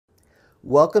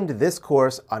Welcome to this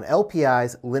course on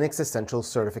LPI's Linux Essentials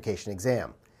certification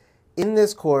exam. In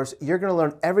this course, you're going to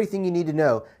learn everything you need to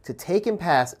know to take and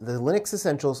pass the Linux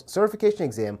Essentials certification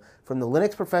exam from the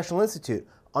Linux Professional Institute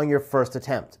on your first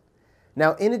attempt.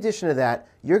 Now, in addition to that,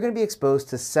 you're going to be exposed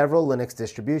to several Linux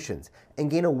distributions and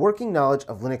gain a working knowledge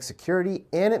of Linux security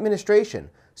and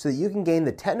administration so that you can gain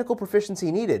the technical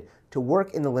proficiency needed to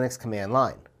work in the Linux command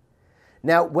line.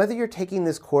 Now, whether you're taking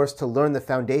this course to learn the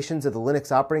foundations of the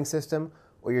Linux operating system,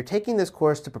 or you're taking this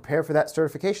course to prepare for that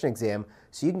certification exam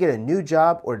so you can get a new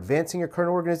job or advancing your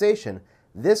current organization,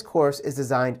 this course is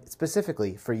designed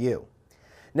specifically for you.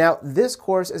 Now, this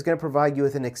course is going to provide you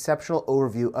with an exceptional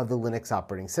overview of the Linux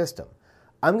operating system.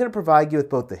 I'm going to provide you with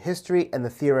both the history and the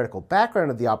theoretical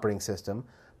background of the operating system,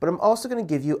 but I'm also going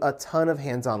to give you a ton of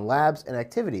hands-on labs and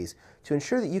activities to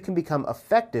ensure that you can become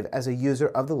effective as a user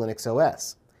of the Linux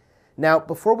OS. Now,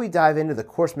 before we dive into the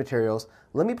course materials,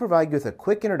 let me provide you with a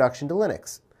quick introduction to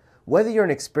Linux. Whether you're an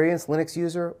experienced Linux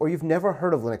user or you've never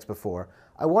heard of Linux before,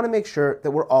 I want to make sure that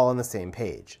we're all on the same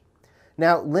page.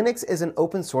 Now, Linux is an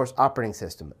open source operating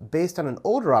system based on an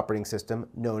older operating system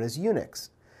known as Unix.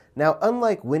 Now,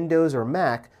 unlike Windows or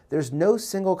Mac, there's no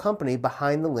single company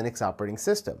behind the Linux operating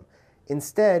system.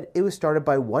 Instead, it was started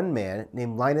by one man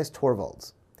named Linus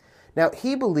Torvalds. Now,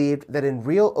 he believed that in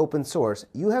real open source,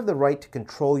 you have the right to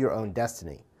control your own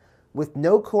destiny. With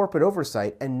no corporate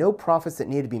oversight and no profits that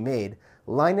need to be made,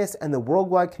 Linus and the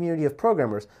worldwide community of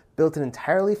programmers built an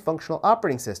entirely functional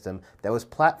operating system that was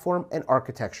platform and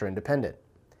architecture independent.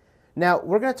 Now,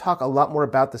 we're going to talk a lot more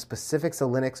about the specifics of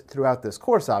Linux throughout this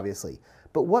course, obviously,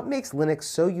 but what makes Linux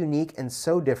so unique and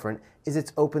so different is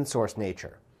its open source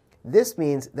nature. This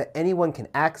means that anyone can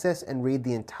access and read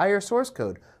the entire source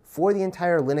code for the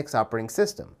entire Linux operating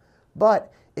system,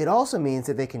 but it also means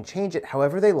that they can change it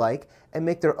however they like and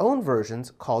make their own versions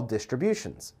called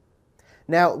distributions.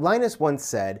 Now, Linus once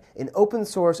said, in open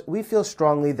source, we feel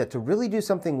strongly that to really do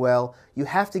something well, you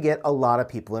have to get a lot of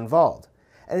people involved.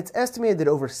 And it's estimated that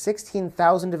over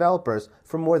 16,000 developers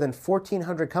from more than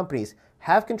 1,400 companies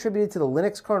have contributed to the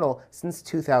Linux kernel since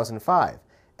 2005,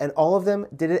 and all of them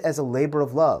did it as a labor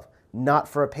of love, not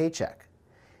for a paycheck.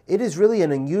 It is really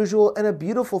an unusual and a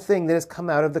beautiful thing that has come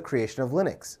out of the creation of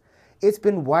Linux. It's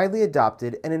been widely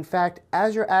adopted, and in fact,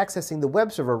 as you're accessing the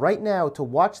web server right now to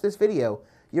watch this video,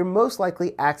 you're most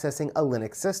likely accessing a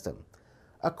Linux system.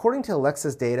 According to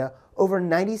Alexa's data, over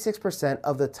 96%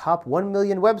 of the top 1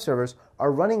 million web servers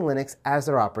are running Linux as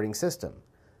their operating system.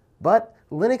 But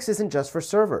Linux isn't just for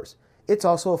servers. It's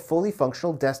also a fully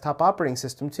functional desktop operating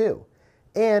system too.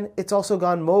 And it's also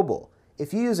gone mobile.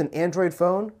 If you use an Android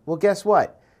phone, well, guess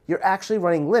what? You're actually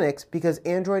running Linux because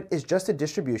Android is just a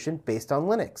distribution based on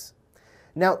Linux.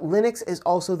 Now, Linux is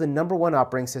also the #1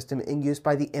 operating system in use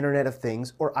by the Internet of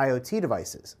Things, or IoT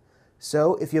devices.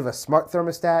 So if you have a smart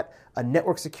thermostat, a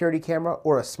network security camera,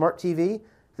 or a smart TV,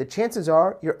 the chances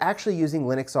are you're actually using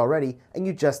Linux already and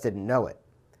you just didn't know it.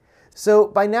 So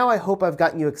by now I hope I've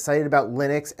gotten you excited about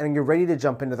Linux and you're ready to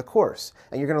jump into the course,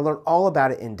 and you're going to learn all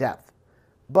about it in depth.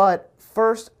 But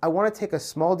first, I want to take a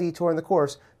small detour in the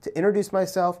course to introduce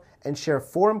myself and share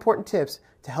 4 important tips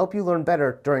to help you learn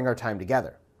better during our time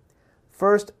together.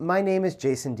 First, my name is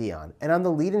Jason Dion, and I'm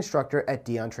the lead instructor at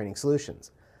Dion Training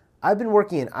Solutions. I've been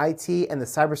working in IT and the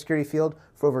cybersecurity field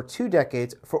for over 2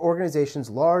 decades for organizations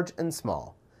large and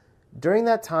small. During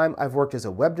that time, I've worked as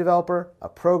a web developer, a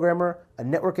programmer, a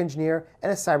network engineer,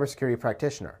 and a cybersecurity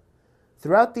practitioner.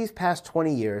 Throughout these past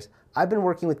 20 years, I've been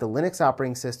working with the Linux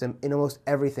operating system in almost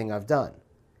everything I've done.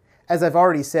 As I've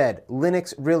already said,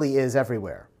 Linux really is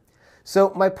everywhere.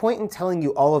 So my point in telling you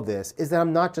all of this is that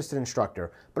I'm not just an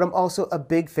instructor, but I'm also a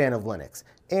big fan of Linux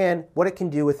and what it can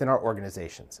do within our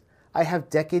organizations. I have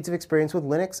decades of experience with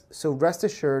Linux, so rest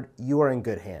assured you are in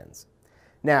good hands.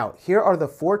 Now, here are the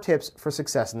 4 tips for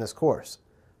success in this course.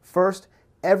 First,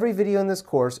 every video in this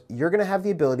course, you're going to have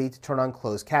the ability to turn on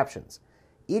closed captions.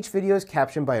 Each video is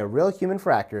captioned by a real human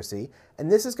for accuracy,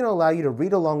 and this is going to allow you to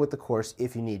read along with the course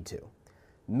if you need to.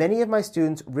 Many of my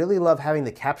students really love having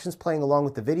the captions playing along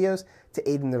with the videos to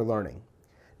aid in their learning.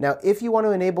 Now, if you want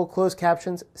to enable closed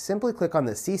captions, simply click on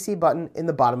the CC button in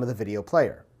the bottom of the video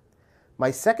player.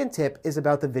 My second tip is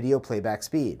about the video playback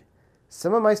speed.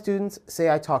 Some of my students say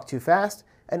I talk too fast,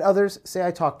 and others say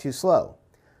I talk too slow.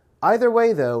 Either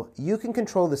way, though, you can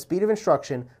control the speed of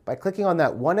instruction by clicking on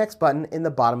that 1x button in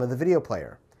the bottom of the video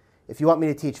player. If you want me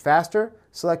to teach faster,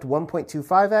 select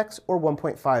 1.25x or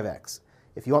 1.5x.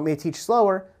 If you want me to teach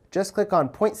slower, just click on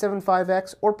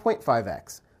 0.75x or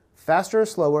 0.5x. Faster or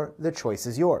slower, the choice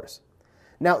is yours.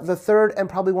 Now, the third and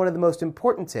probably one of the most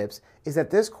important tips is that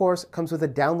this course comes with a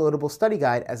downloadable study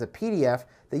guide as a PDF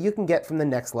that you can get from the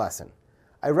next lesson.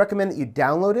 I recommend that you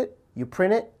download it, you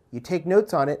print it, you take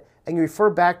notes on it, and you refer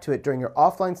back to it during your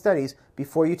offline studies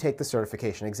before you take the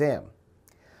certification exam.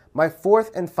 My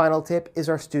fourth and final tip is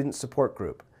our student support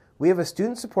group. We have a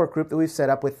student support group that we've set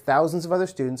up with thousands of other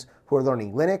students who are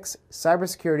learning Linux,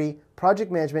 cybersecurity,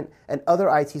 project management, and other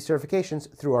IT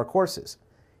certifications through our courses.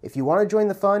 If you want to join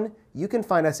the fun, you can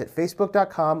find us at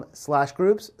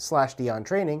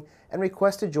facebook.com/groups/DionTraining and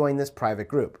request to join this private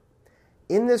group.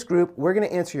 In this group, we're going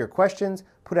to answer your questions,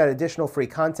 put out additional free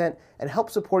content, and help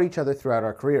support each other throughout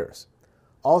our careers.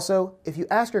 Also, if you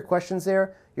ask your questions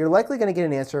there, you're likely going to get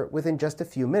an answer within just a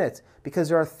few minutes because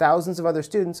there are thousands of other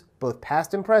students, both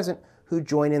past and present, who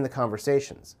join in the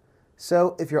conversations.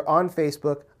 So if you're on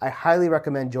Facebook, I highly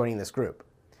recommend joining this group.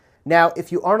 Now,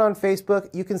 if you aren't on Facebook,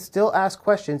 you can still ask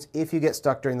questions if you get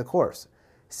stuck during the course.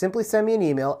 Simply send me an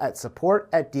email at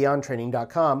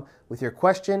support@diontraining.com with your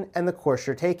question and the course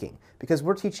you're taking, because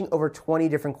we're teaching over 20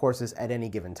 different courses at any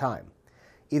given time.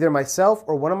 Either myself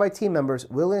or one of my team members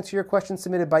will answer your questions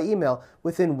submitted by email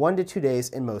within 1 to 2 days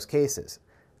in most cases.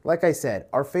 Like I said,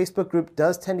 our Facebook group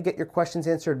does tend to get your questions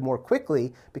answered more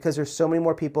quickly because there's so many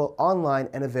more people online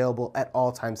and available at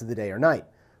all times of the day or night,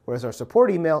 whereas our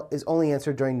support email is only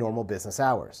answered during normal business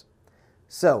hours.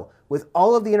 So, with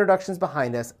all of the introductions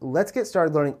behind us, let's get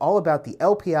started learning all about the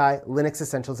LPI Linux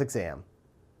Essentials exam.